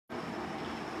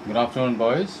Good afternoon,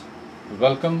 boys.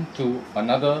 Welcome to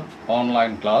another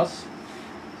online class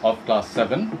of Class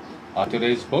 7. Our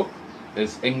today's book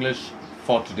is English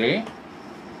for Today,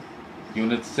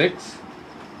 Unit 6,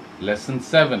 Lesson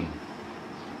 7.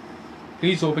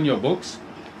 Please open your books,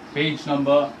 page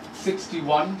number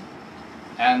 61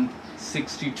 and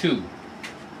 62.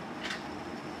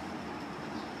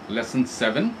 Lesson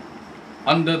 7,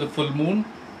 Under the Full Moon.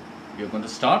 You're going to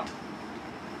start.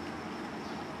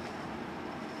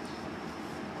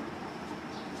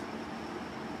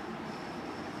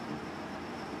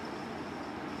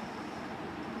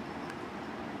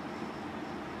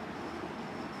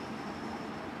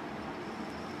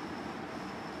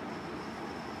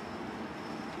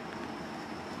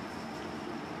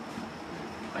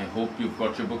 I hope you've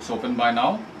got your books open by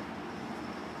now.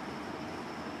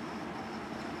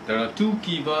 There are two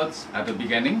keywords at the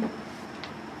beginning.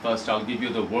 First, I'll give you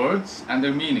the words and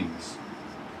their meanings.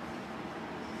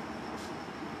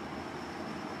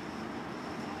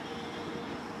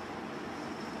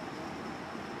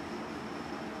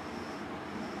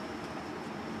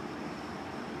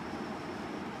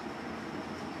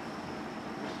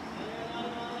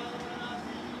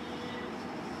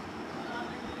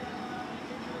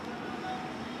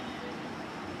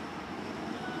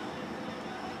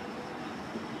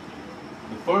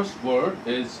 The first word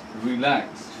is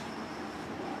relaxed.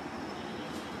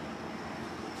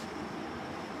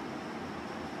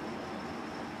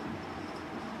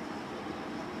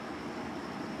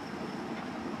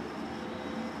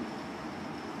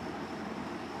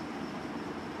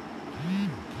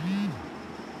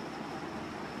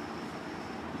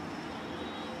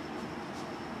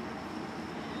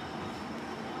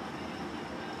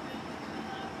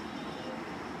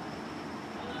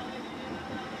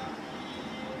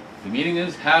 The meaning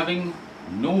is having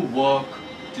no work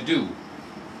to do.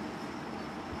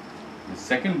 The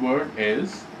second word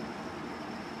is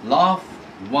laugh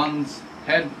one's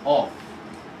head off.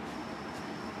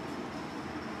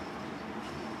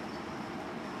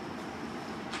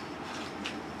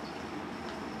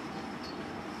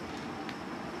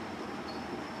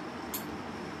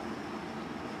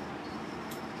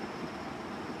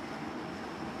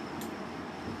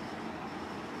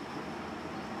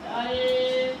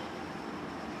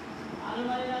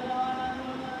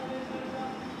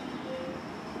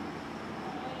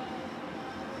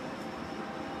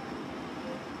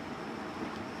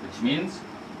 Which means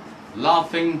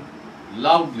laughing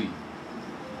loudly.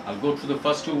 I'll go through the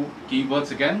first two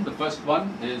keywords again. The first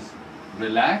one is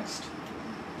relaxed,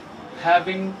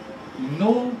 having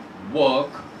no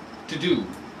work to do.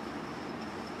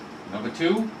 Number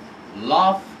two,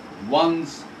 laugh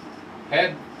one's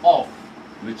head off,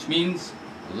 which means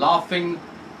laughing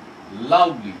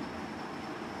loudly.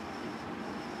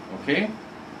 Okay?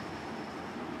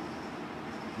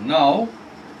 Now,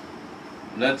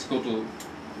 let's go to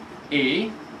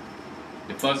A,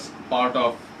 the first part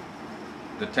of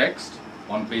the text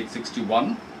on page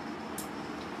 61.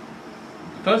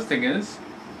 The first thing is,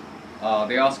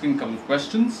 they're asking a couple of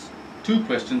questions, two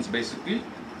questions basically.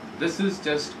 This is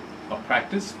just a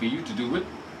practice for you to do it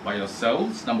by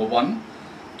yourselves. Number one,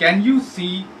 can you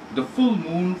see the full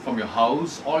moon from your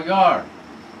house or yard?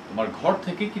 তোমার ঘর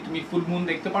থেকে কি তুমি full moon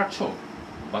দেখতে পারছো?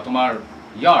 বা তোমার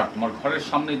yard, তোমার ঘরের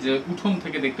সামনে যে উঠোন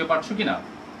থেকে দেখতে পারছো কিনা?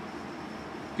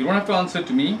 You don't have to answer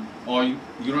to me, or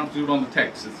you don't have to do it on the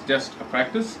text. It's just a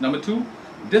practice. Number two,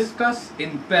 discuss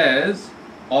in pairs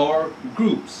or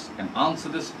groups and answer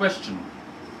this question.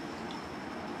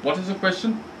 What is the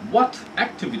question? What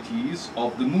activities of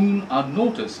the moon are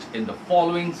noticed in the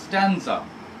following stanza?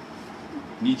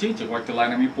 নিচে যে কয়েকটা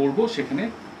line আমি পড়বো সেখানে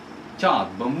চাঁদ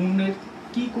বা মুনের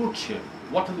কি করছে,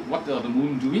 what are the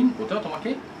moon doing, ওটা তোমাকে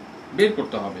বের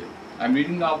করতে হবে. I'm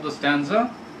reading out the stanza.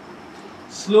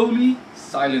 Slowly,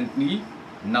 silently,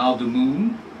 now the moon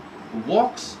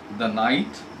walks the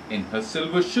night in her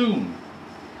silver shoon.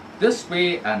 This way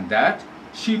and that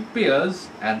she peers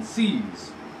and sees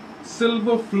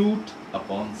silver fruit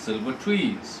upon silver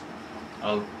trees.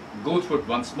 I'll go through it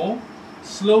once more.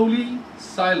 Slowly,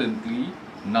 silently,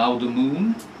 now the moon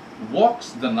walks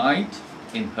the night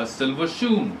in her silver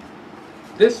shoon.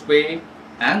 This way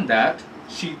and that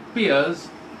she peers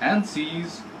and sees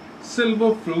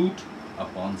silver fruit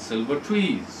upon silver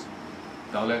trees.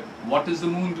 Now, what is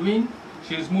the moon doing?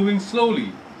 She is moving slowly,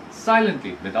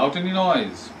 silently, without any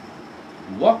noise.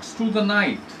 Walks through the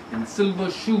night in silver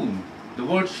shoon. The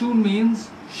word shoon means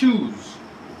shoes.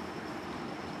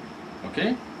 Okay?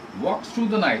 Walks through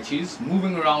the night. She's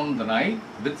moving around the night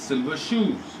with silver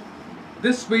shoes.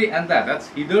 This way and that. That's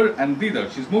hither and thither.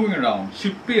 She's moving around. She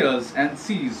peers and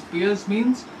sees. Peers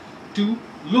means to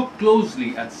look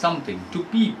closely at something, to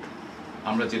peep,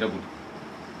 আমরা যেটা বলি।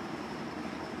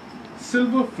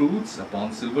 Silver fruits upon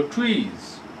silver trees.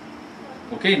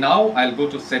 Okay, now I'll go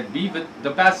to set B with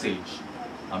the passage.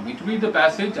 I'm going to read the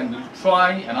passage and we'll try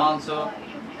and answer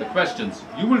the questions.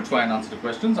 You will try and answer the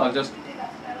questions. I'll just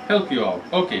help you out.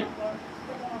 Okay.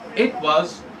 It was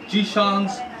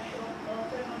Jishan's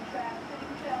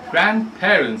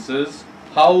grandparents'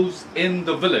 house in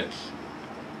the village.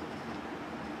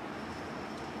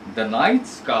 The night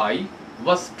sky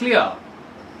was clear.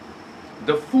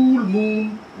 The full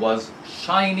moon was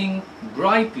shining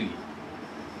brightly.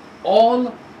 All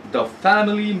the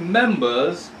family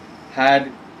members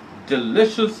had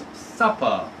delicious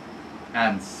supper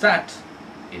and sat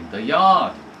in the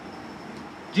yard.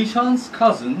 Jishan's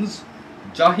cousins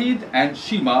Jahid and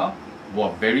Shima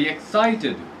were very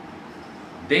excited.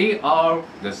 They are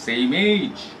the same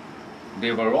age.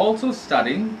 They were also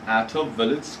studying at a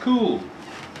village school.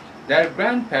 Their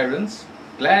grandparents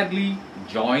gladly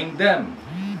joined them.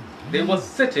 They were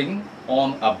sitting on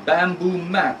a bamboo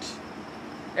mat.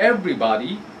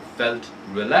 Everybody felt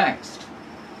relaxed.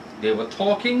 They were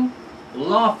talking,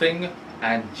 laughing,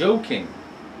 and joking.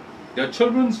 Their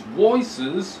children's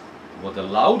voices were the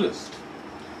loudest.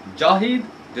 Jahid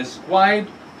described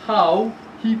how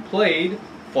he played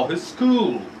for his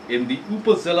school in the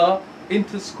Upazila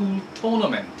inter-school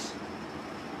tournament.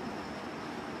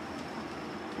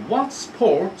 What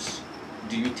sports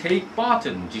do you take part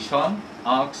in, Jishan?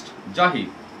 Asked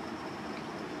Jahid.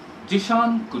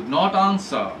 Jishan could not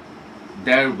answer.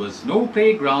 There was no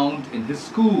playground in his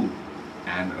school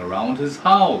and around his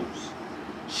house.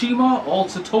 Shima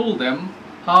also told them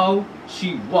how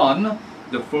she won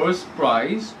the first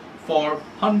prize for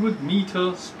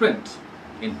 100-meter sprint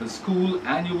in her school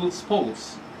annual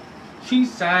sports. She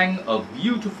sang a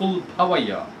beautiful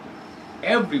bhavaya.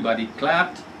 Everybody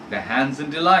clapped their hands in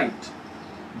delight.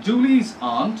 Julie's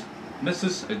aunt,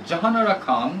 Mrs. Jahanara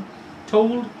Khan,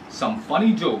 told some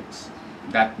funny jokes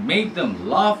that made them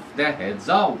laugh their heads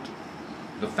out.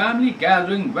 The family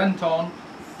gathering went on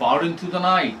far into the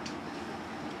night.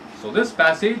 So this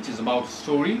passage is about a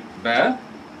story where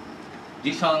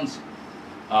Jishan's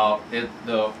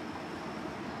the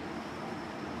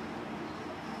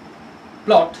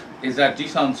plot is at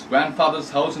Jishan's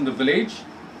grandfather's house in the village.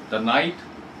 The night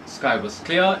sky was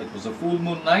clear. It was a full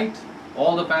moon night.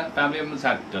 All the family members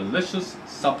had delicious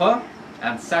supper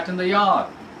and sat in the yard.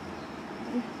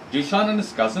 Jishan and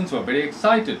his cousins were very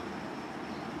excited.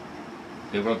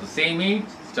 They were of the same age,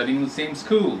 studying in the same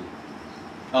school.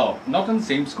 Oh, not in the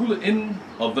same school, in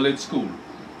a village school.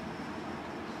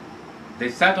 They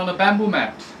sat on a bamboo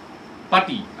mat.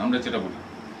 Pati, amra cheta boli.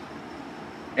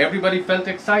 Everybody felt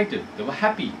excited. They were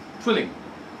happy, thrilling.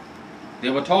 They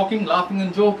were talking, laughing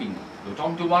and joking. They were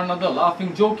talking to one another,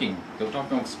 laughing, joking. They were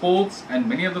talking about sports and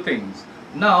many other things.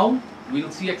 Now,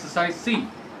 we'll see exercise C.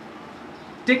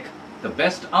 Tick the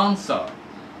best answer.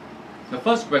 The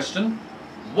first question,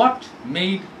 what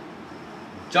made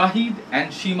Jahid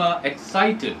and Shima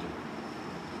excited?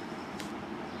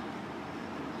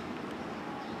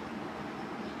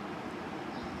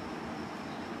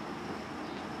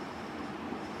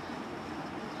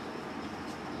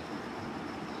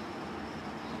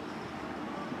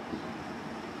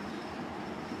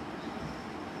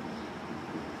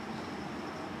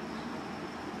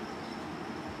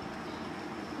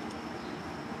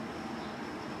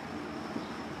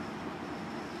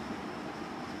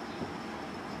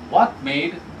 What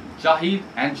made Jahid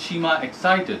and Shima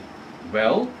excited?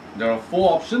 Well, there are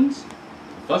 4 options.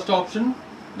 First option,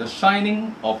 the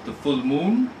shining of the full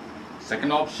moon.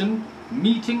 Second option,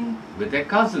 meeting with their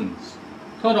cousins.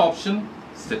 Third option,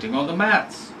 sitting on the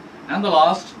mats. And the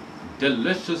last,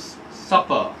 delicious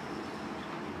supper.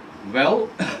 Well,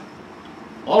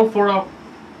 all 4 are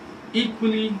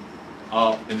equally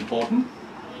important.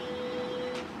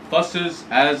 First is,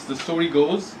 as the story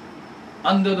goes,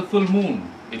 under the full moon.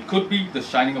 It could be the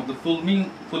shining of the full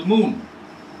moon.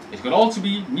 It could also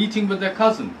be meeting with their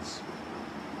cousins.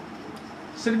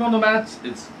 Sitting on the mats,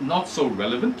 it's not so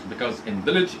relevant because in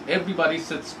village everybody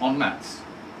sits on mats.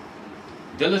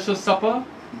 Delicious supper,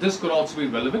 this could also be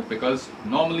relevant because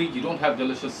normally you don't have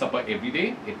delicious supper every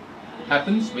day. It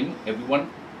happens when everyone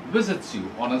visits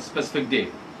you on a specific day.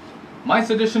 My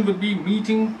suggestion would be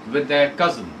meeting with their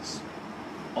cousins.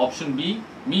 Option B,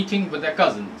 meeting with their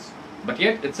cousins. But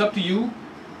yet, it's up to you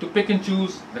to pick and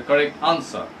choose the correct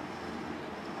answer.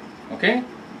 Okay?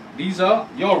 These are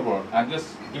your words. I'm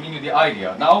just giving you the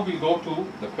idea. Now we go to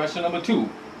the question number 2.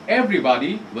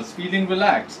 Everybody was feeling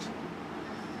relaxed.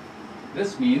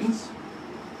 This means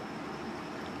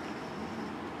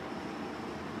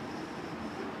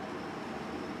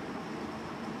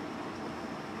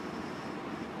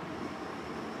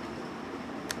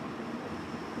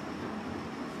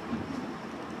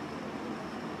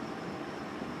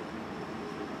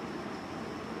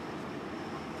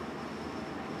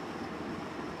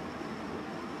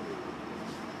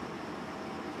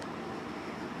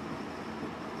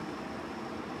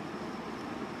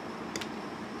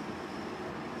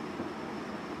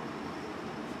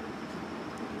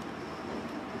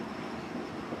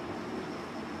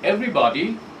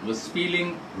everybody was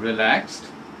feeling relaxed.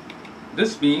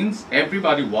 This means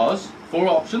everybody was, four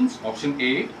options. Option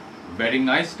A, wearing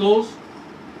nice clothes.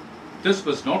 This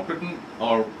was not written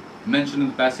or mentioned in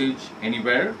the passage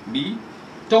anywhere. B,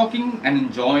 talking and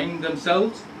enjoying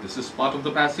themselves. This is part of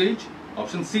the passage.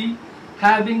 Option C,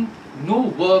 having no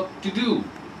work to do.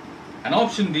 And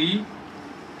option D,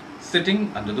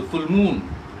 sitting under the full moon.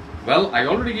 Well, I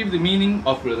already gave the meaning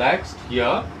of relaxed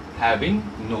here, having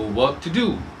no work to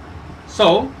do.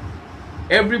 So,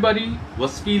 everybody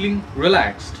was feeling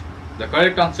relaxed. The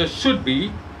correct answer should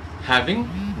be having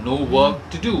no work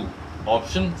to do.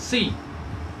 Option C.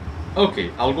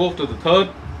 Okay, I'll go to the third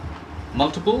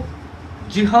multiple.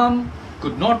 Jihan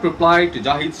could not reply to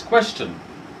Jahid's question.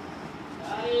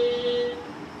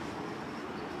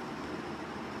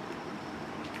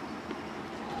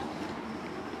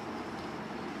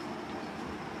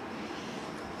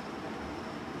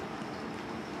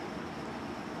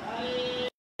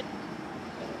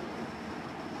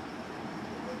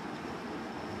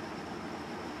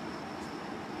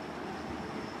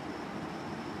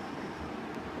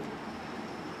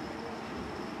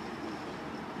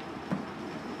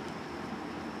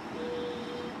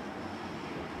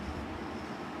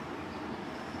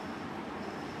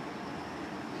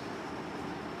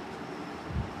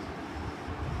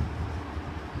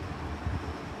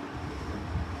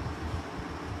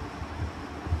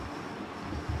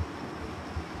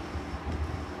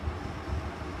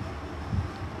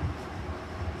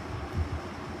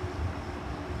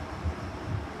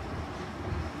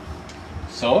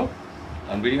 So,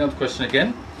 I'm reading out the question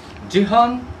again.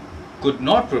 Jihan could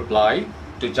not reply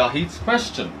to Jahid's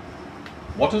question.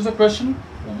 What was the question?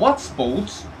 What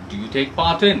sports do you take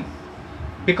part in?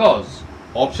 Because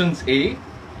options A,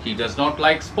 he does not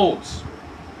like sports.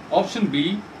 Option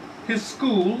B, his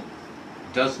school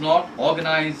does not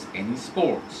organize any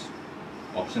sports.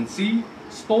 Option C,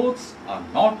 sports are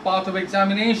not part of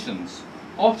examinations.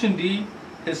 Option D,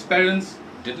 his parents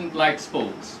didn't like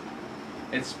sports.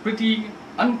 It's pretty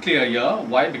unclear here.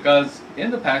 Why? Because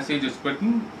in the passage it's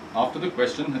written after the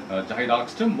question, Jahid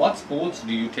asked him, what sports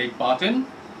do you take part in?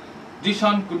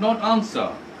 Jishan could not answer.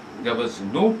 There was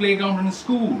no playground in his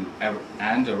school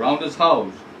and around his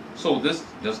house. So this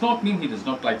does not mean he does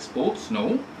not like sports.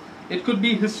 No. It could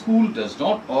be his school does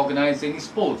not organize any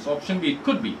sports. Option B, it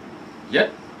could be.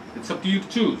 Yet, it's up to you to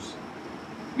choose.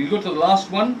 We'll go to the last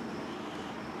one.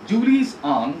 Julie's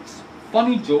aunt's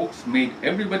funny jokes made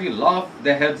everybody laugh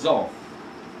their heads off.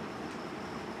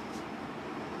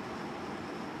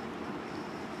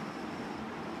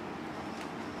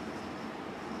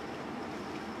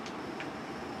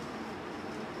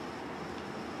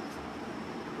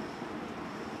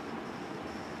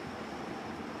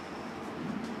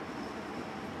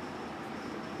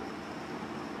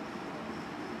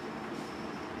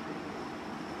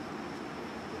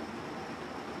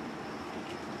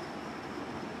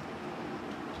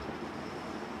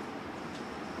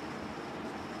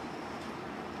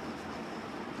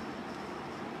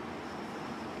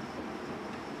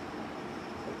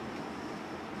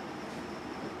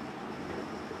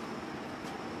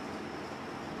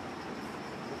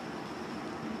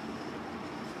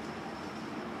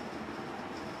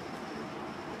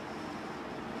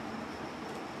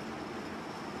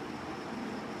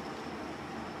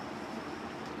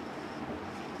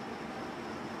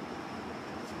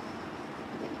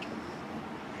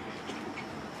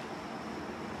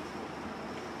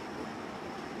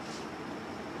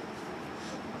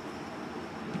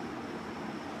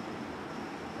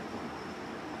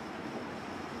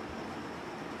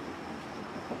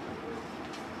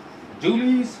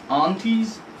 Julie's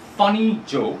auntie's funny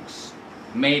jokes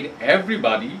made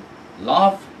everybody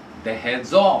laugh their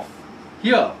heads off.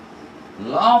 Here,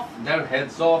 laugh their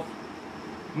heads off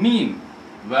mean,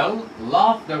 well,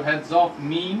 laugh their heads off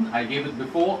mean, I gave it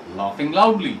before, laughing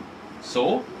loudly.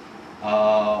 So,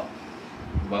 well,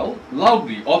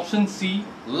 loudly. Option C,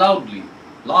 loudly.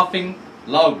 Laughing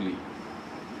loudly.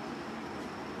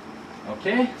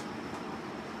 Okay.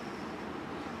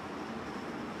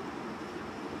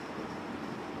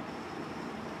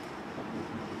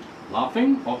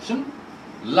 Laughing, option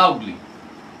loudly.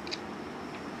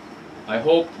 I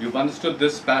hope you've understood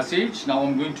this passage. Now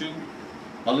I'm going to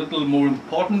a little more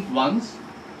important ones.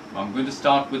 I'm going to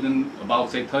start within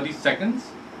about say 30 seconds.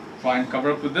 Try and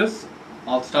cover up with this.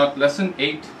 I'll start lesson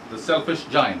 8, the selfish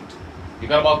giant. You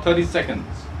got about 30 seconds.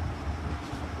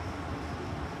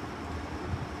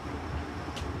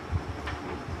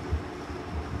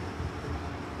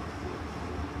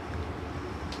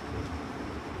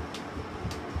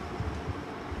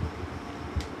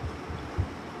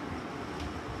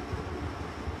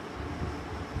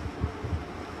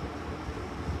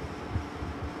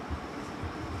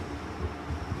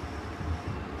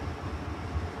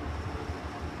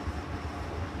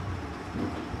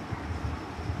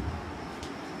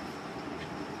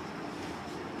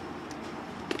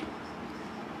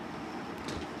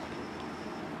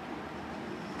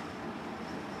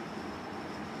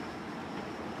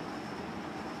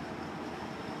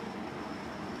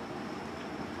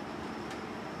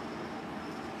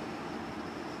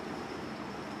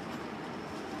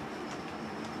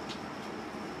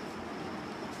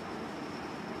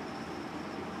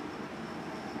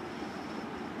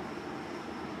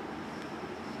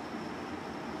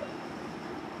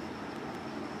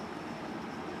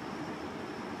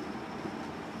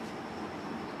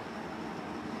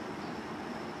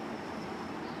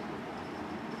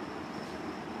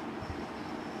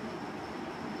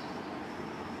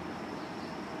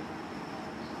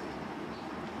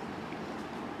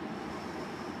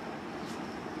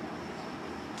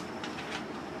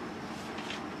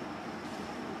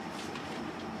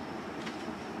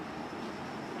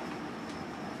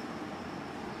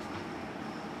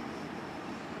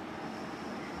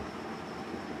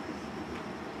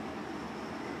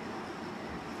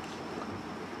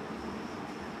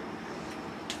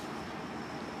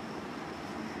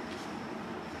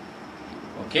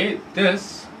 Okay,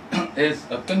 this is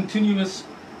a continuous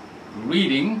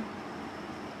reading,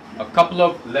 a couple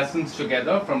of lessons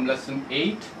together from lesson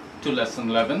 8 to lesson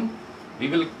 11. We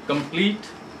will complete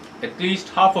at least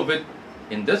half of it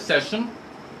in this session,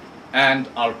 and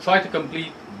I'll try to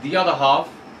complete the other half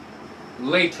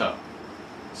later.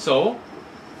 So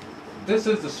this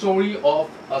is the story of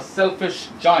a selfish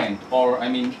giant, or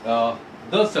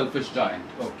the selfish giant.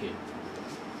 Okay.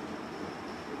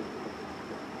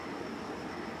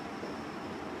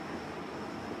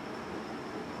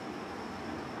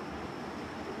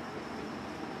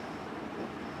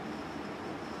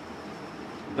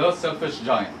 The selfish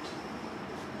giant.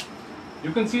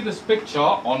 You can see this picture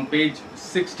on page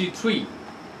 63.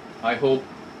 I hope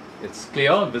it's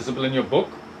clear, visible in your book.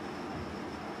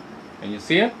 Can you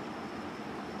see it?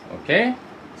 Okay,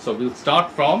 so we'll start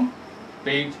from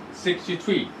page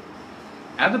 63.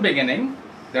 At the beginning,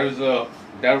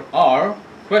 there are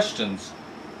questions.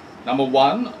 Number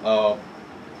one,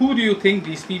 who do you think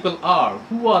these people are?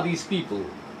 Who are these people?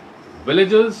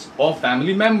 Villagers or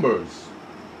family members?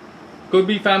 Could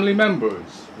be family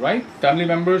members, right? Family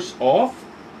members of,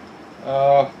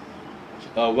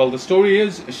 the story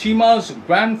is Shima's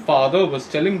grandfather was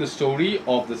telling the story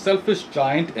of the selfish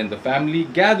giant in the family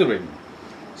gathering.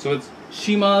 So it's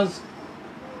Shima's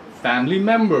family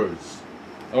members.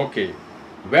 Okay,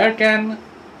 where can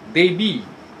they be?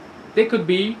 They could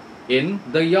be in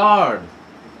the yard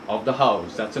of the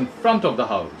house, that's in front of the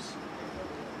house.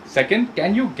 Second,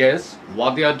 can you guess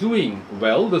what they are doing?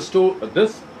 Well, this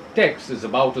text is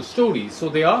about a story, so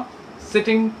they are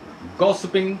sitting,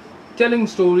 gossiping, telling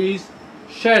stories,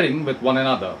 sharing with one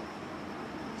another.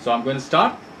 So I'm going to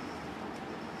start.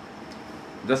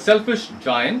 The selfish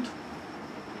giant,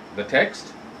 the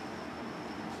text.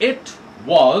 It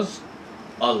was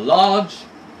a large,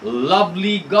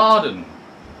 lovely garden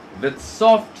with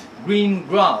soft green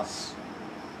grass.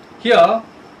 Here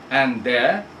and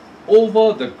there,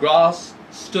 over the grass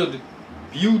stood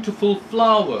beautiful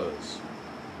flowers.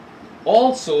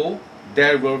 Also,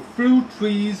 there were fruit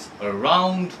trees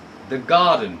around the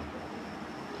garden.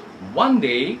 One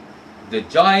day, the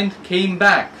giant came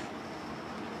back.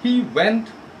 He went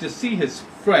to see his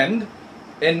friend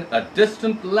in a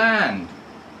distant land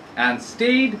and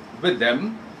stayed with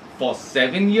them for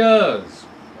 7 years.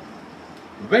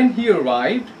 When he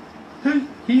arrived,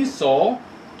 he saw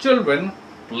children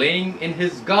playing in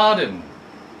his garden.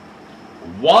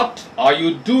 "What are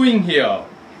you doing here?"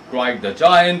 cried the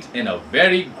giant in a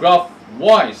very gruff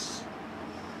voice.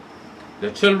 The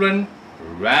children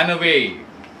ran away.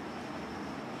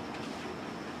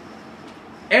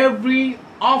 Every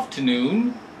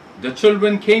afternoon, the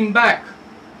children came back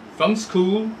from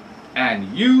school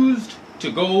and used to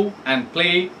go and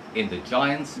play in the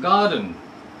giant's garden.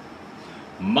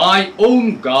 "My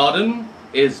own garden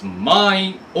is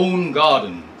my own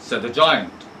garden," said the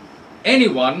giant.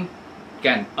 "Anyone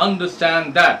can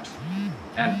understand that,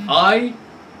 and I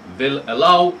will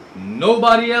allow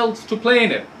nobody else to play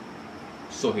in it."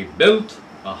 So he built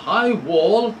a high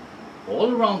wall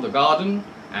all around the garden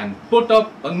and put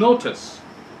up a notice: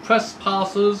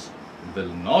 "Trespassers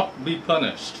will not be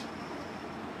punished."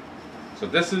 So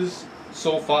this is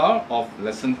so far of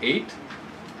lesson 8.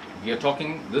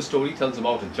 This story tells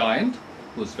about a giant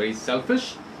who is very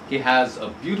selfish. He has a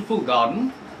beautiful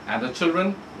garden and the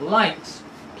children likes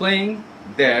playing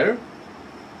there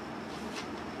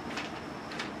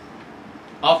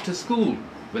after school.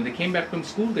 When they came back from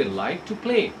school, they liked to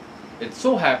play. It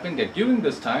so happened that during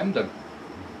this time, the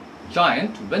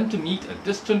giant went to meet a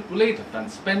distant relative and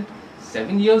spent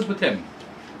 7 years with him.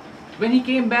 When he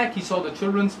came back, he saw the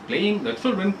children playing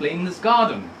in his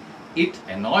garden. It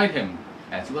annoyed him,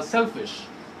 as he was selfish.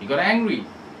 He got angry.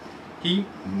 He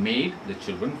made the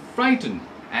children frightened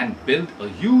and built a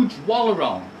huge wall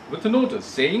around with a notice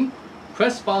saying,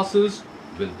 "Trespassers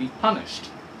will be punished."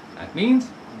 That means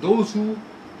those who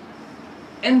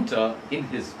enter in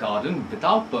his garden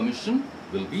without permission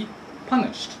will be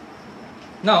punished.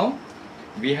 Now,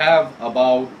 we have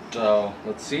about,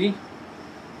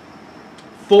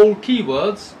 4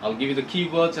 keywords. I'll give you the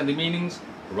keywords and the meanings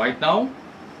right now.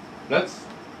 Let's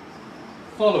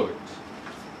follow it.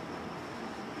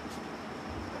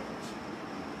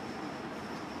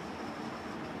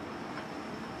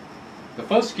 The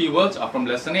first keywords are from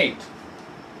lesson 8.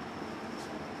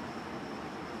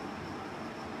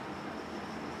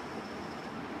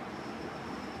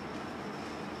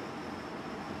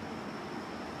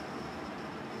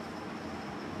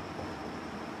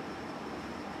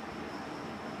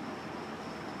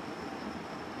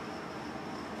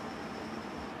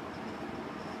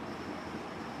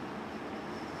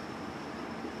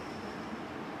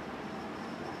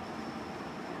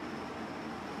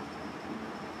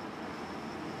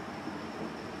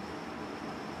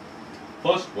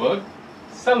 First word,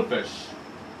 selfish.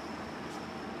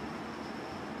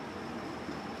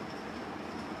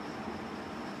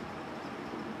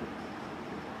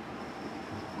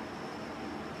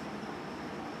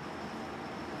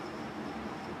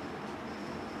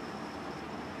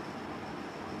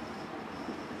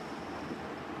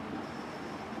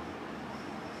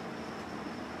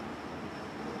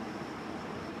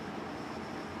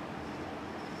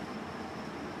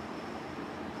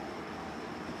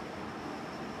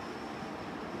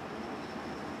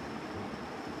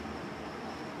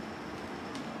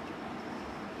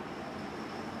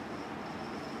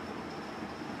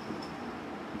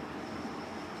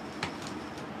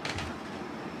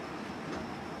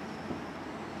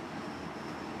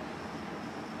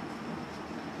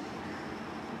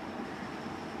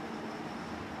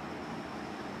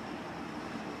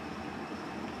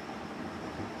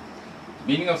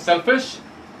 Meaning of selfish,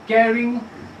 caring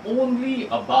only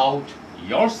about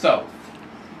yourself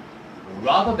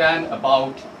rather than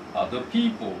about other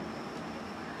people.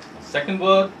 Second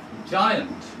word,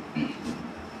 giant.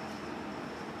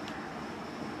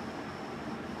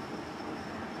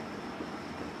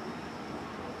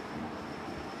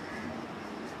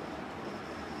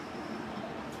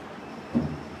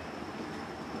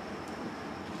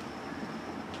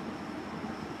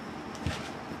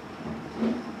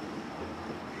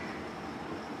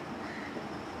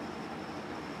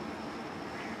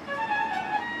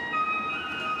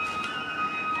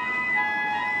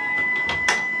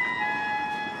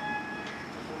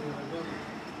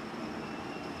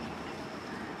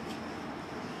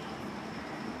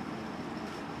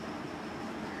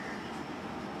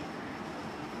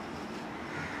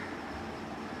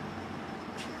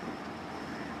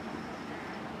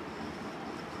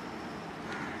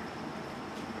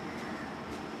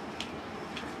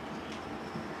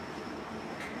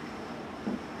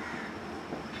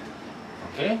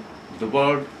 Okay, the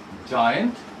word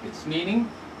giant, its meaning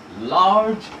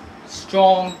large,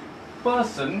 strong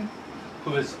person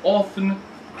who is often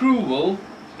cruel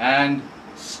and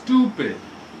stupid.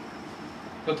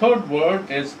 The third word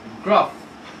is gruff.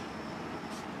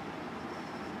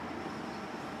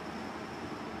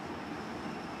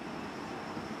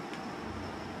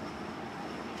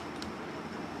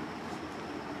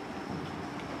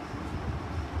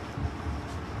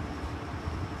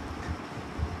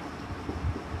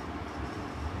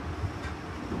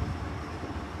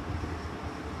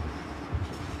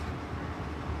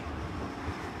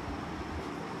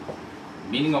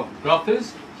 Meaning of gruff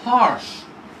is harsh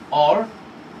or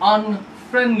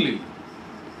unfriendly.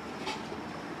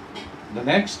 The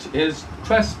next is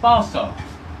trespasser.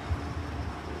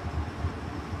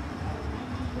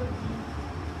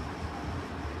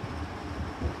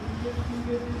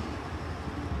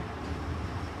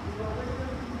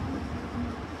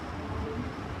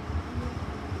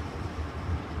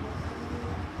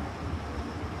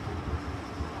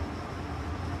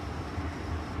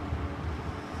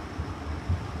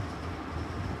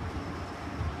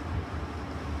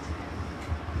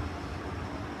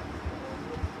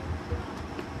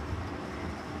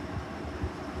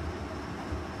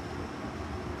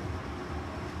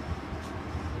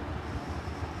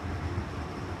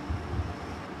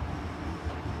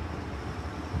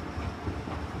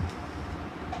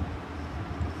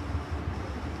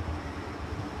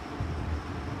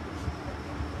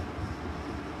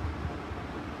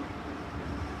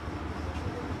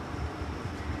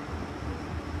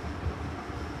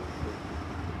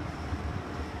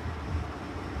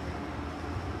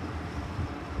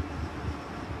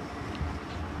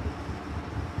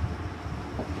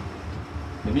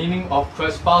 The meaning of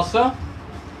trespasser,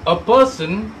 a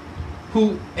person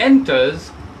who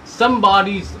enters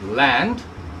somebody's land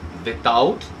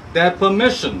without their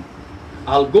permission.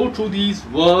 I'll go through these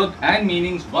words and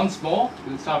meanings once more.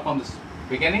 We'll start from the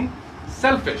beginning.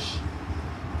 Selfish,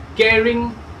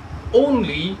 caring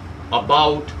only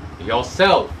about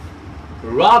yourself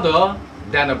rather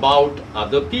than about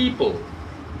other people.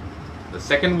 The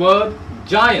second word,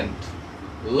 giant,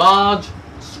 large,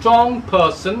 strong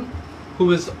person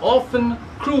who is often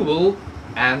cruel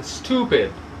and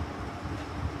stupid.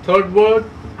 Third word,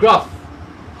 gruff,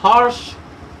 harsh,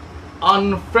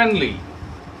 unfriendly.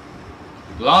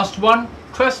 Last one,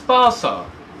 trespasser,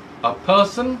 a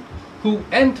person who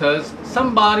enters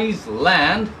somebody's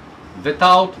land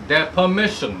without their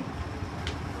permission.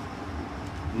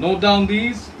 Note down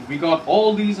these. We got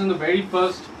all these in the very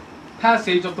first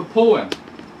passage of the poem.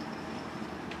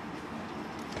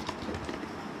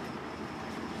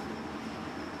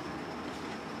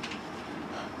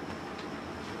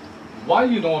 While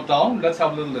you note down, let's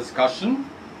have a little discussion.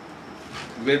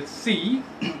 with C,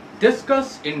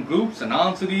 discuss in groups and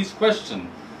answer these questions.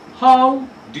 How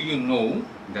do you know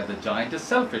that the giant is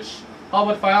selfish? How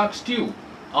about if I asked you,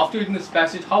 after reading this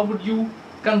passage, how would you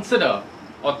consider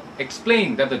or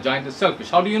explain that the giant is selfish?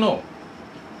 How do you know?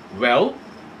 Well,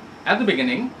 at the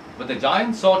beginning, when the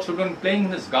giant saw children playing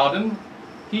in his garden,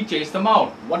 he chased them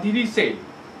out. What did he say?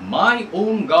 My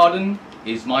own garden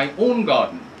is my own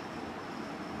garden.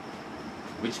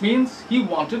 Which means he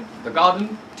wanted the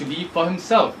garden to be for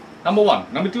himself. Number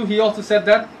one. Number two, he also said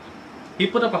that he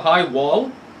put up a high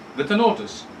wall with a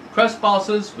notice.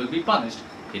 Trespassers will be punished.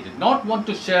 He did not want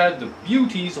to share the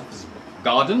beauties of his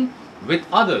garden with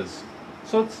others.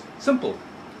 So it's simple.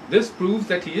 This proves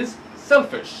that he is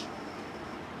selfish.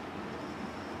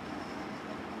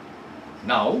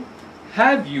 Now,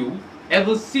 have you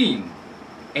ever seen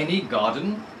any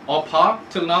garden or park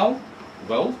till now?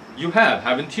 Well, you have,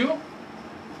 haven't you?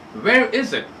 Where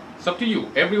is it? It's up to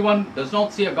you. Everyone does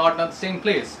not see a garden at the same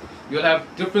place. You'll have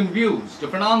different views,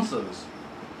 different answers.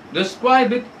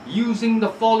 Describe it using the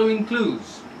following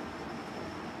clues.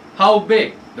 How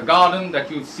big? The garden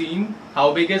that you've seen,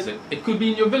 how big is it? It could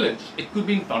be in your village. It could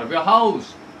be in front of your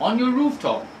house, on your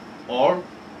rooftop, or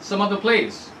some other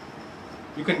place.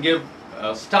 You can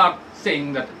start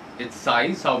saying that its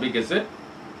size, how big is it?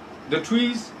 The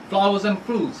trees, flowers and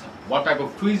fruits. What type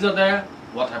of trees are there?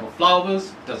 What type of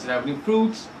flowers? Does it have any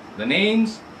fruits? The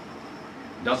names?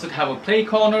 Does it have a play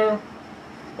corner?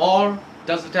 Or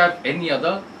does it have any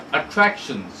other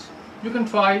attractions? You can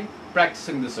try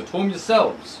practicing this at home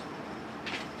yourselves.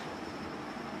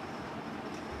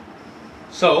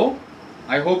 So,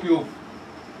 I hope you've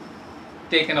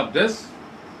taken up this.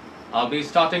 I'll be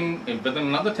starting within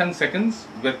another 10 seconds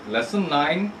with Lesson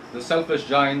 9, The Selfish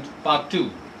Giant, Part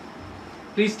 2.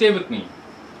 Please stay with me.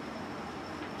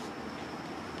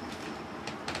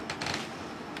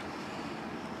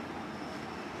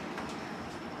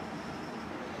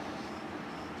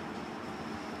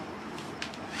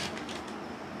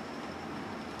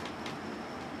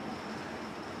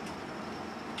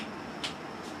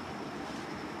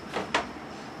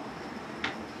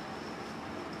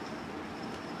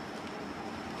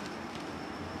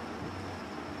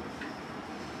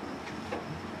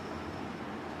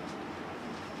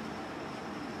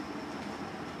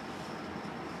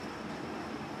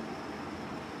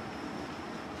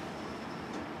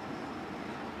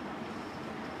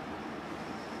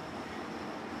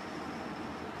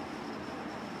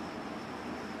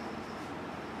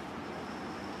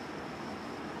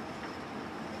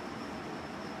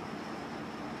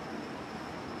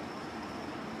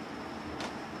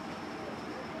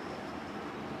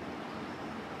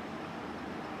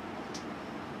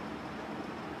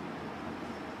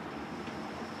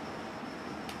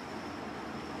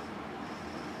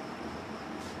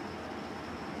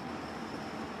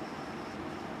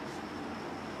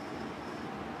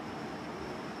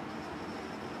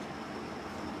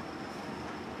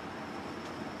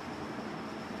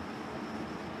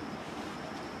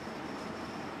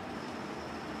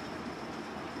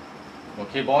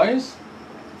 Okay boys,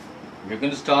 we're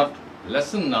going to start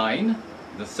Lesson 9,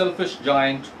 The Selfish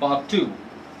Giant, Part 2.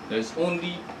 There's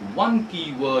only one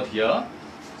key word here,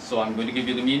 so I'm going to give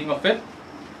you the meaning of it.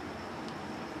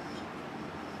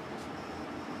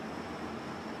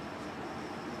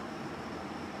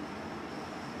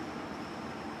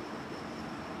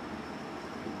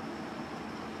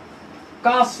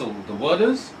 Castle. The word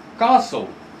is castle.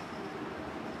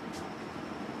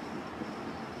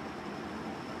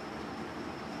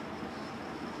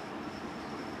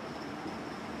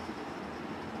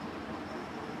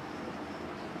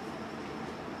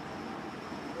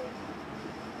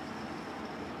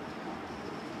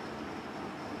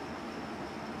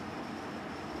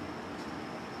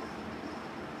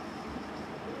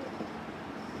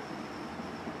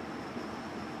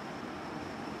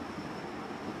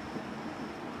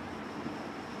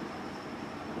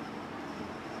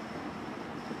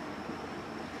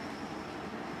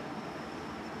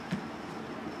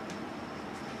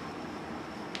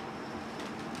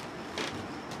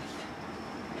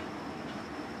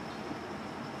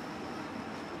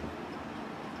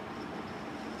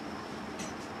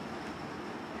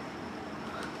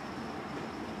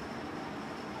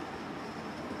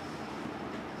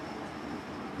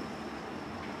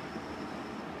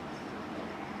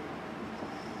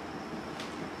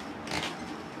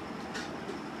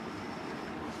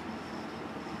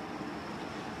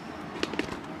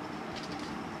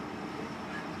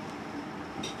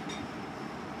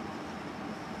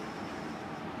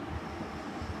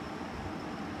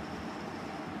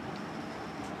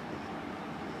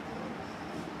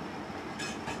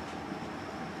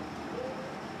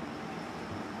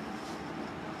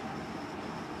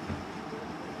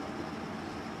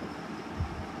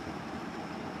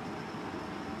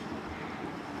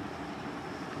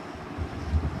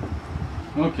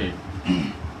 Okay.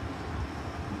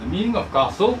 The meaning of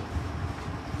castle: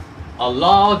 a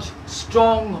large,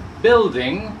 strong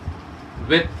building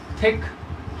with thick,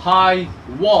 high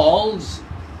walls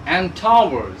and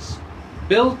towers,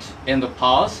 built in the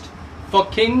past for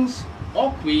kings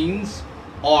or queens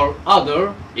or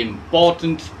other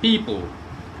important people.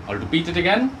 I'll repeat it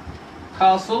again.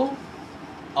 Castle: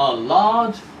 a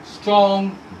large,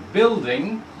 strong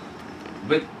building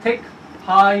with thick,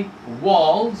 high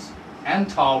walls and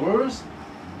towers,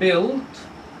 built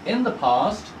in the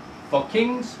past for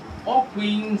kings or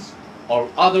queens or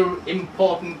other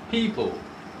important people.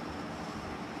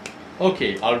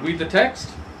 Okay, I'll read the text.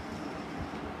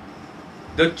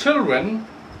 The children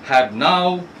had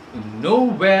now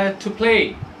nowhere to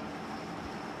play.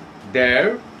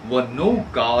 There were no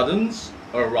gardens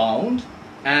around,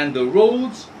 and the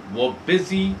roads were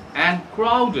busy and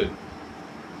crowded.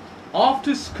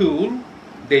 After school,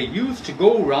 they used to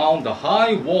go round the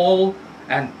high wall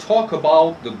and talk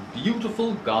about the beautiful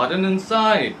garden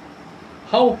inside.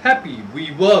 How happy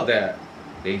we were there,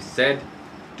 they said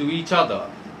to each other.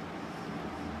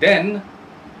 Then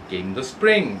came the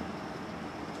spring,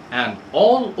 and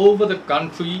all over the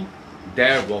country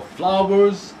there were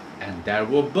flowers and there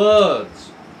were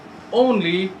birds.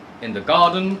 Only in the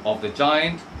garden of the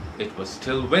giant it was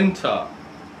still winter.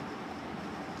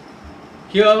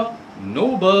 Here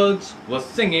no birds were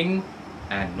singing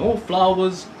and no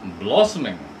flowers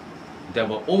blossoming. There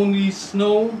were only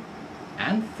snow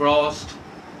and frost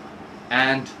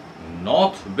and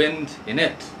north wind in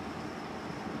it.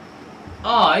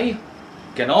 I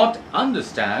cannot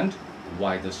understand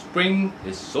why the spring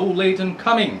is so late in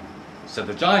coming, said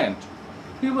the giant.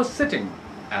 He was sitting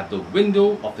at the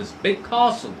window of his big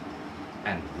castle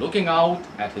and looking out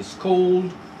at his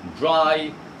cold,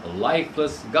 dry,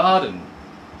 lifeless garden.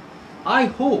 I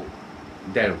hope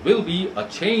there will be a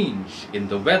change in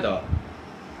the weather.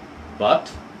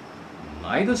 But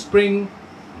neither spring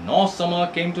nor summer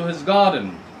came to his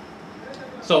garden.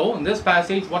 So in this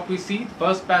passage, what we see,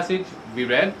 first passage we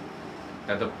read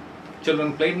that the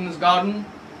children played in his garden.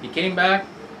 He came back,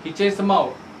 he chased them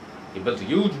out. He built a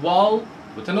huge wall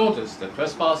with a notice that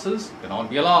trespassers cannot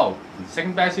be allowed. In the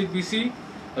second passage we see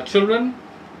the children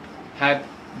had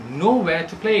nowhere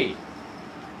to play,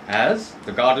 as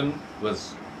the garden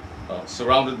was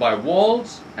surrounded by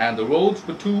walls and the roads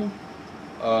were too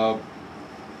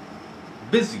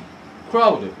busy,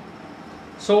 crowded.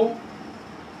 So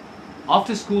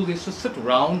after school they used to sit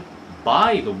around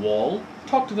by the wall,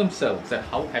 talk to themselves that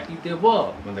how happy they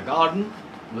were when the garden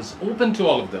was open to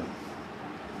all of them.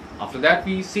 After that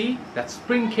we see that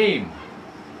spring came,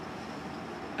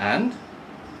 and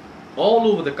all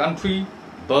over the country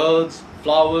birds,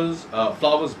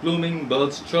 flowers blooming,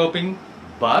 birds chirping,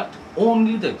 but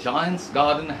only the giant's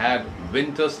garden had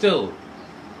winter still.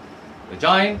 The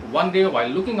giant, one day while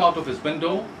looking out of his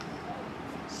window,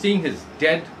 seeing his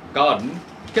dead garden,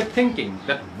 kept thinking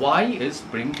that why is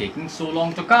spring taking so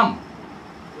long to come?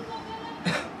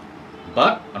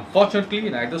 But unfortunately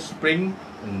neither spring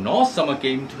nor summer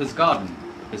came to his garden.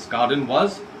 His garden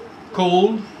was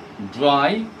cold,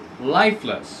 dry,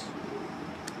 lifeless.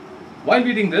 While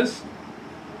reading this,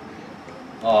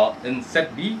 in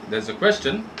set B there's a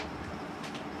question.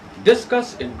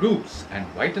 Discuss in groups and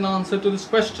write an answer to this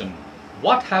question.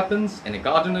 What happens in a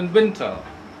garden in winter?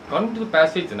 According to the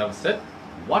passage, they never said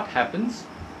what happens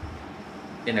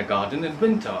in a garden in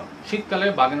winter. শীতকালে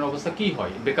বাগানের অবস্থা কি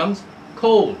হয়? It becomes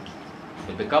cold,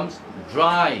 it becomes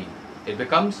dry, it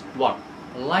becomes what?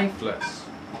 Lifeless.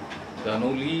 There are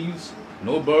no leaves,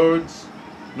 no birds,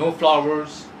 no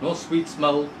flowers, no sweet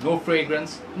smell, no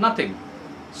fragrance, nothing.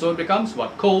 So it becomes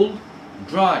what? Cold,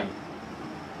 dry,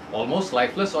 almost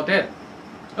lifeless or dead.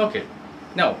 Okay,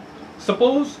 now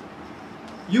suppose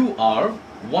you are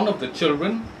one of the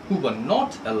children who were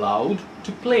not allowed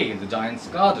to play in the giant's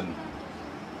garden.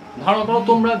 ধারণা করো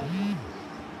তোমরা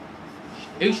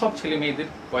এই সব ছেলে মেয়েদের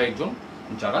কয়েকজন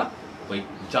যারা ওই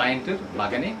জায়ান্টের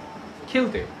বাগানে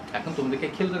খেলতে, এখন তোমাদেরকে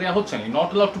খেলতে দেওয়া হচ্ছে না, not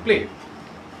allowed to play.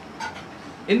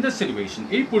 In this situation,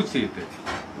 এই পরিস্থিতিতে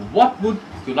what would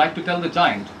you like to tell the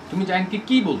giant? তুমি জায়ান্টকে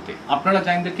কি বলতে? আপনারা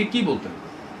জায়ান্টদেরকে কি বলতেন?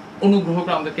 অনুগ্রহ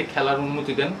করে আমাদেরকে খেলার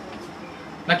অনুমতি দেন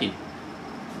নাকি?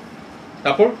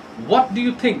 তারপর what do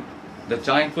you think the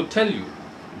giant would tell you?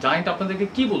 Giant আপনাদেরকে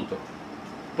কি বলতো?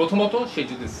 প্রথমত সে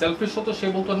যদি সেলফিশ হতো সে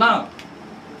বলতো না,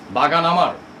 বাগান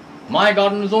আমার, my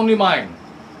garden is only mine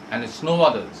and it's no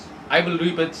others. I will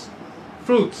reap its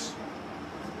fruits.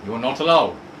 You are not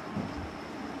allowed.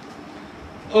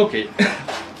 Okay.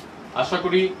 আশা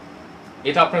করি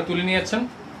এটা আপনারা তুলে নিয়েছেন।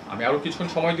 আমি আরো কিছুক্ষণ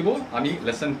সময় দিব, আমি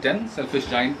লেসন 10 সেলফিশ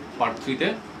জায়ান্ট পার্ট 3 তে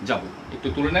যাব। একটু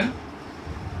তুলে নেন।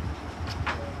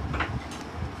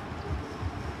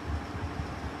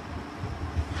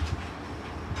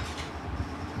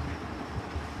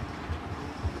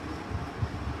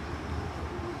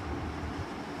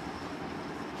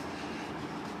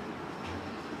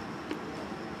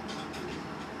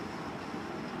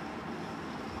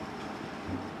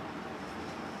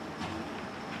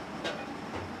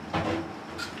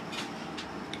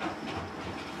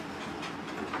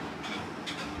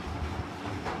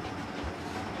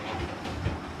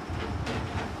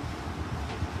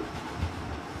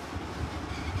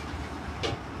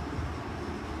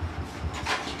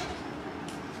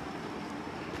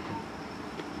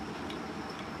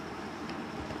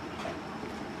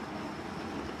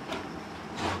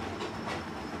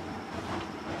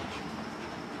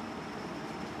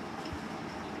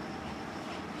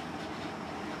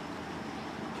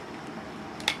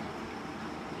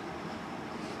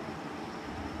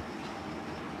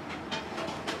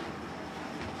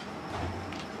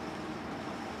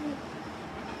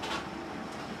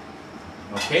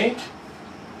 Okay?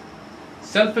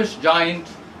 Selfish Giant,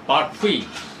 Part 3,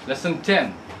 Lesson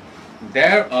 10.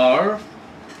 There are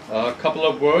a couple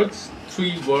of words,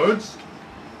 3 words.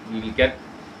 We will get,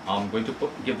 I'm going to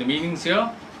give the meanings here.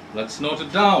 Let's note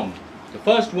it down. The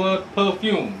first word,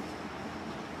 perfume.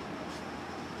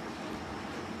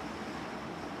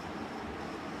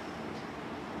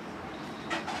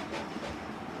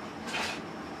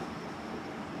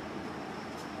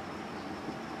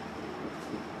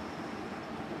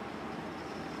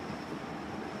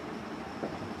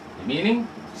 Meaning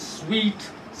sweet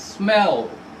smell.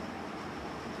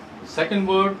 The second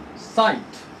word, sight.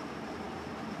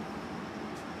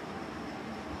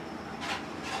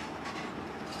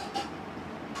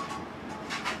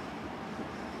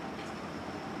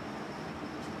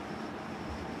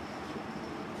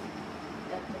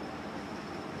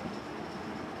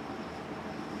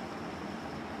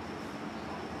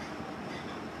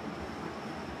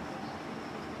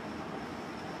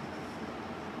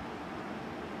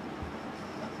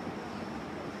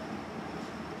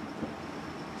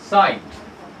 Sight,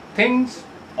 things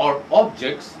or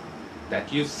objects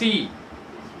that you see.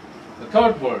 The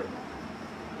third word,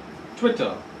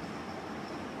 Twitter.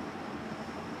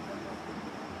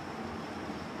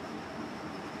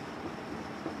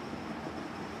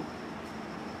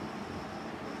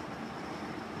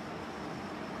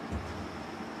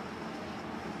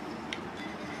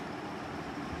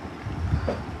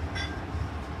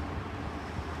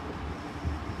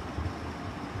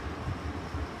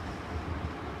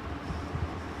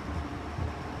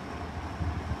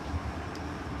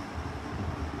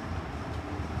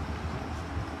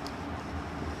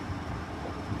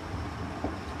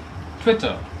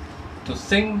 Twitter, to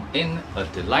sing in a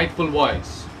delightful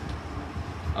voice.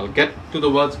 I'll get to the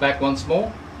words back once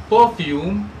more.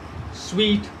 Perfume,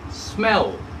 sweet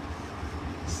smell.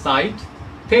 Sight,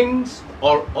 things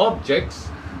or objects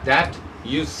that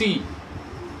you see.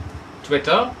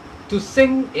 Twitter, to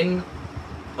sing in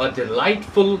a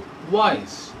delightful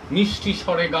voice. Mishti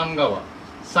shore gan gawa.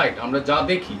 Sight, amra ja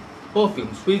dekhi.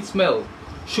 Perfume, sweet smell,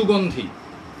 sugandhi.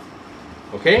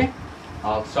 Okay,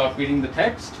 I'll start reading the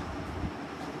text.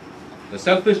 The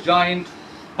Selfish Giant,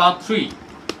 Part 3.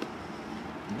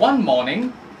 One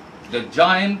morning, the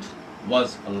giant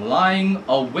was lying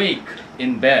awake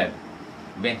in bed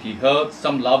when he heard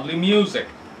some lovely music.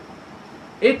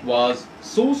 It was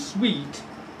so sweet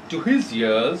to his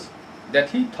ears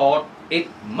that he thought it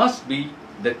must be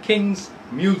the king's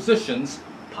musicians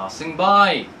passing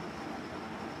by.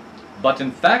 But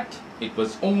in fact, it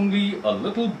was only a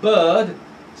little bird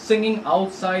singing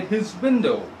outside his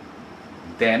window.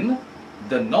 Then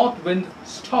the north wind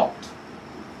stopped,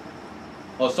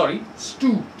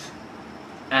 stooped,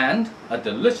 and a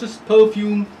delicious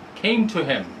perfume came to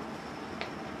him.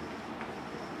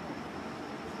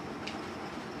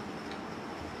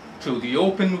 Through the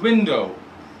open window,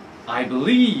 "I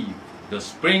believe the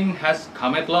spring has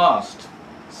come at last,"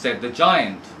 said the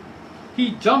giant.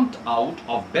 He jumped out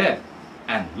of bed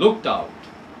and looked out.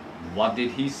 What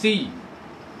did he see?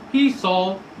 He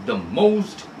saw the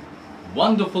most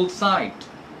wonderful sight.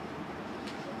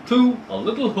 Through a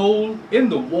little hole in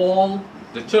the wall,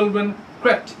 the children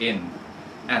crept in,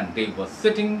 and they were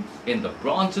sitting in the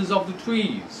branches of the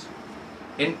trees.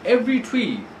 In every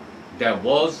tree there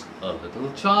was a little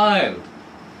child,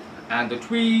 and the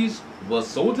trees were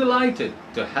so delighted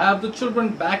to have the children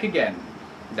back again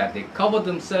that they covered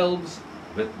themselves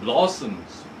with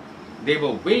blossoms. They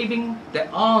were waving their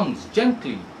arms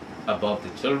gently above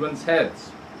the children's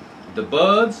heads. The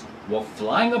birds were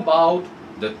flying about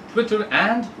the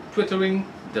twittering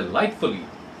delightfully.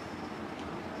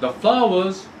 The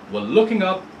flowers were looking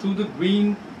up through the green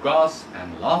grass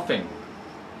and laughing.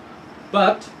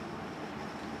 But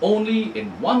only in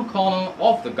one corner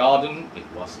of the garden it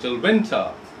was still winter.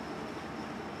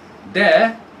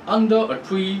 There, under a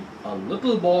tree, a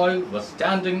little boy was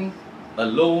standing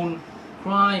alone,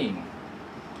 crying.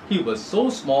 He was so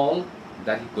small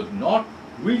that he could not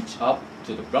reach up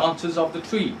to the branches of the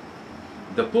tree.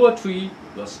 The poor tree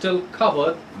was still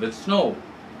covered with snow,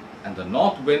 and the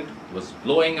north wind was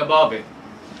blowing above it.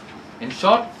 In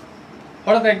short,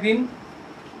 হঠাৎ একদিন,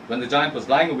 when the giant was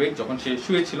lying awake, যখন সে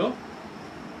শুয়েছিল,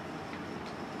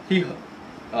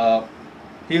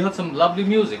 he heard some lovely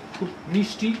music. খুব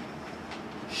মিষ্টি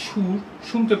সুর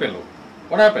শুনতে পেল.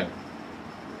 What happened?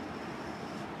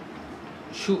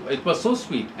 It was so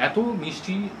sweet. এত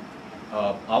মিষ্টি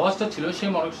আওয়াজটা ছিল, সে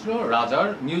মনে ছিল রাজার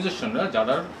মিউজিশিয়ানরা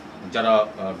যারা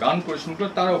গান পরিবেশন করলো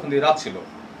তারা ওখান দিয়ে রাত ছিল।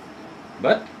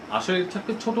 বাট আসলে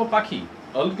একটা ছোট পাখি,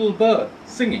 a little bird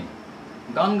singing,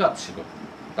 গান গাচ্ছিল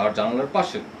তার জানালার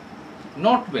পাশে।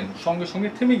 নর্থ উইন্ড সঙ্গে সঙ্গে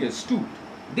থেমে গিয়ে স্টুড,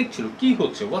 দেখছিল কি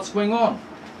হচ্ছে, হোয়াটস গোয়িং অন।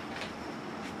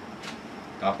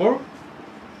 তারপর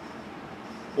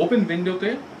ওপেন উইন্ডোতে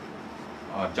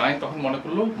জায়ান্ট তখন মনে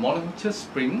করলো মনে হচ্ছে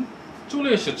স্প্রিং চলে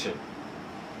এসেছে।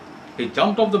 He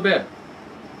jumped of the bed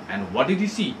and what did he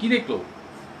she, কি দেখলো?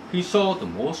 হি saw the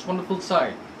most wonderful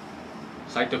site,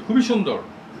 সাইটটা খুবই সুন্দর,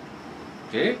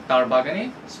 যে তার বাগানে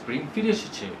স্প্রিং ফিরে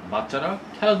এসেছে, বাচ্চারা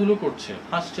খেলাধুলো করছে,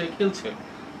 হাসছে, খেলছে,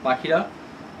 পাখিরা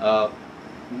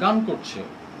গান করছে,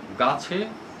 গাছে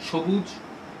সবুজ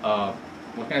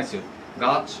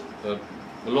গাছ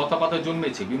লতা পাতা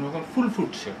জন্মেছে, বিভিন্ন রকম ফুল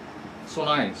ফুটছে, সো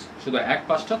নাইস। শুধু এক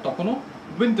পাশটা তখনও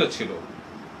উইন্টার ছিল।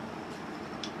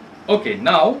 ওকে,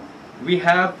 now we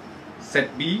have set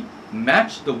B match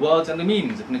the words and the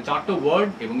meanings. এখানে চারটা ওয়ার্ড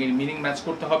এবং এর মিনিং ম্যাচ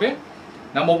করতে হবে।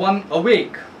 Number 1,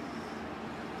 awake.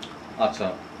 আচ্ছা,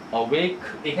 অ্যাওয়েক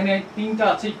এখানে তিনটা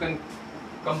আছে, you can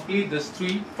complete this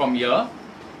 3 from year.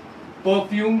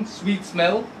 Perfume, sweet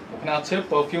smell, ওখানে আছে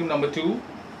পারফিউম। নাম্বার 2,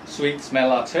 সুইট স্মেল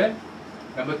আছে।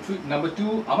 নাম্বার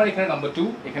 2 আমার এখানে নাম্বার 2,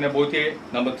 এখানে বইতে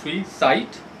number 3,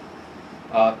 site.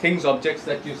 Things objects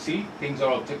that you C, things or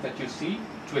object that you C,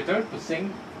 Twitter, two Singh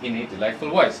in a delightful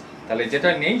voice. তাহলে যেটা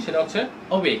নেই সেটা হচ্ছে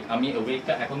অ্যাওয়েক। আমি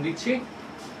অ্যাওয়েকটা এখন দিচ্ছি।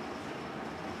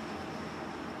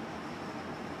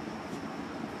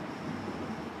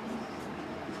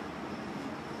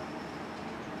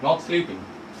 Not sleeping.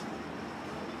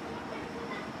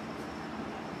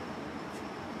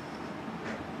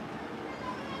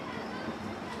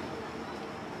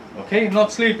 Okay, not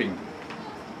sleeping.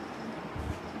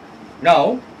 Now,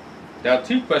 there are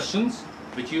 3 questions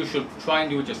which you should try and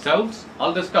do it yourselves.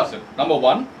 I'll discuss it. Number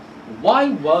 1, why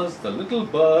was the little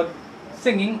bird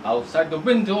singing outside the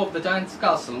window of the giant's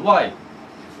castle? Why?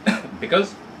 Because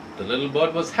the little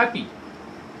bird was happy.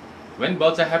 When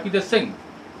birds are happy, they sing.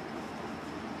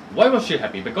 Why was she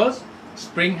happy? Because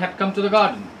spring had come to the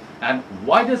garden. And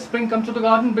why did spring come to the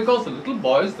garden? Because the little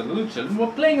boys, the little children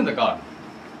were playing in the garden.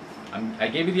 I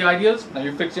gave you the ideas, now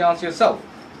you fix the answer yourself.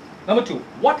 Number 2,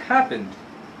 what happened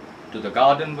to the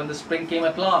garden when the spring came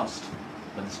at last?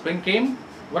 When the spring came,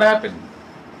 what happened?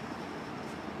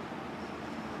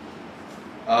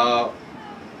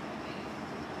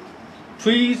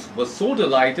 Trees were so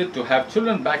delighted to have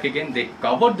children back again, they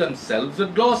covered themselves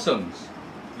with blossoms.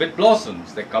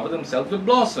 They covered themselves with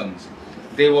blossoms.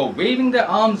 They were waving their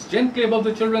arms gently above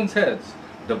the children's heads.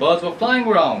 The birds were flying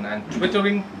around and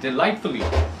twittering delightfully.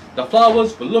 The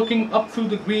flowers were looking up through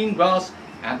the green grass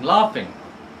and laughing.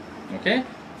 Okay?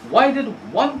 Why did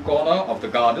one corner of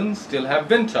the garden still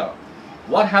have winter?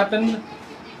 What happened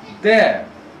there?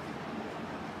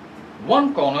 One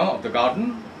corner of the garden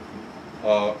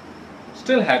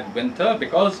still had winter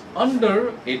because under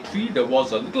a tree there was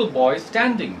a little boy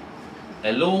standing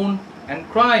alone and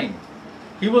crying.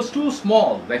 He was too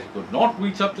small that he could not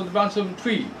reach up to the branch of the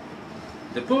tree.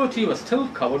 The poor tree was still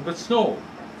covered with snow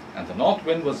and the north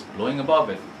wind was blowing above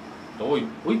it. তো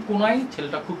ওই কোনায়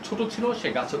ছেলেটা খুব ছোট ছিল, সে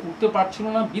গাছে উঠতে পারছিল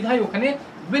না, বিধায় ওখানে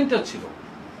উইন্টার ছিল,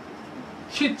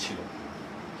 শীত ছিল,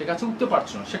 সে গাছে উঠতে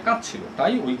পারছিল না, সে কাঁদছিল,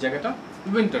 তাই ওই জায়গাটা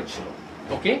উইন্টার ছিল।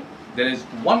 ওকে, there is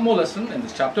one more lesson in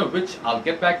this chapter which I'll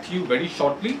get back to you very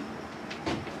shortly.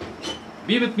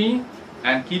 Be with me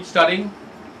and keep studying.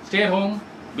 Stay at home,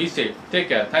 be safe, take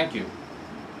care, thank you.